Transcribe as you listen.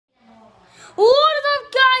What is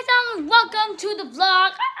up, guys, and welcome to the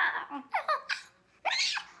vlog.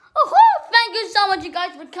 Thank you so much, you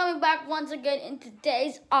guys, for coming back once again in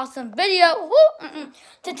today's awesome video.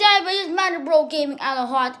 Today, we just Manabro Gaming out of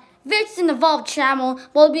Heart. This in the Evolve channel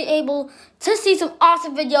will be able to see some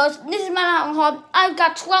awesome videos. This is Man Out of Heart. I've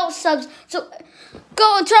got 12 subs, so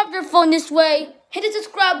go and turn up your phone this way. Hit the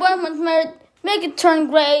subscribe button, make it turn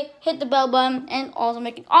gray, hit the bell button, and also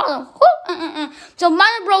make it awesome. So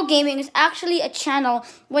Manabro Gaming is actually a channel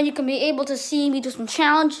where you can be able to see me do some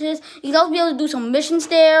challenges. You can also be able to do some missions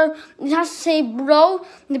there. It has to say bro.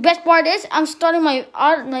 The best part is I'm starting my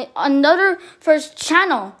another first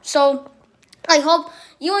channel. So I hope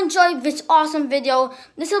you enjoyed this awesome video.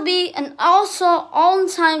 This will be an also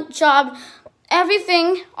on-time job.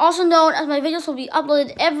 Everything, also known as my videos, will be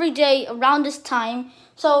uploaded every day around this time.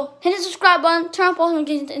 So hit the subscribe button, turn on post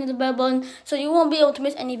notifications, and hit the bell button so you won't be able to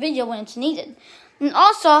miss any video when it's needed. And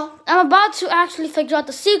also, I'm about to actually figure out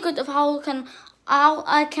the secret of how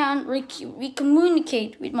I can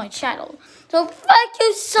communicate with my channel. So thank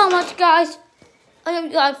you so much, guys. I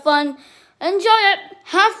hope you had fun. Enjoy it.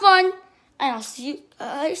 Have fun. And I'll see you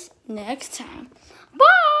guys next time. Bye!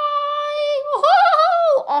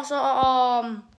 Woohoo! Awesome.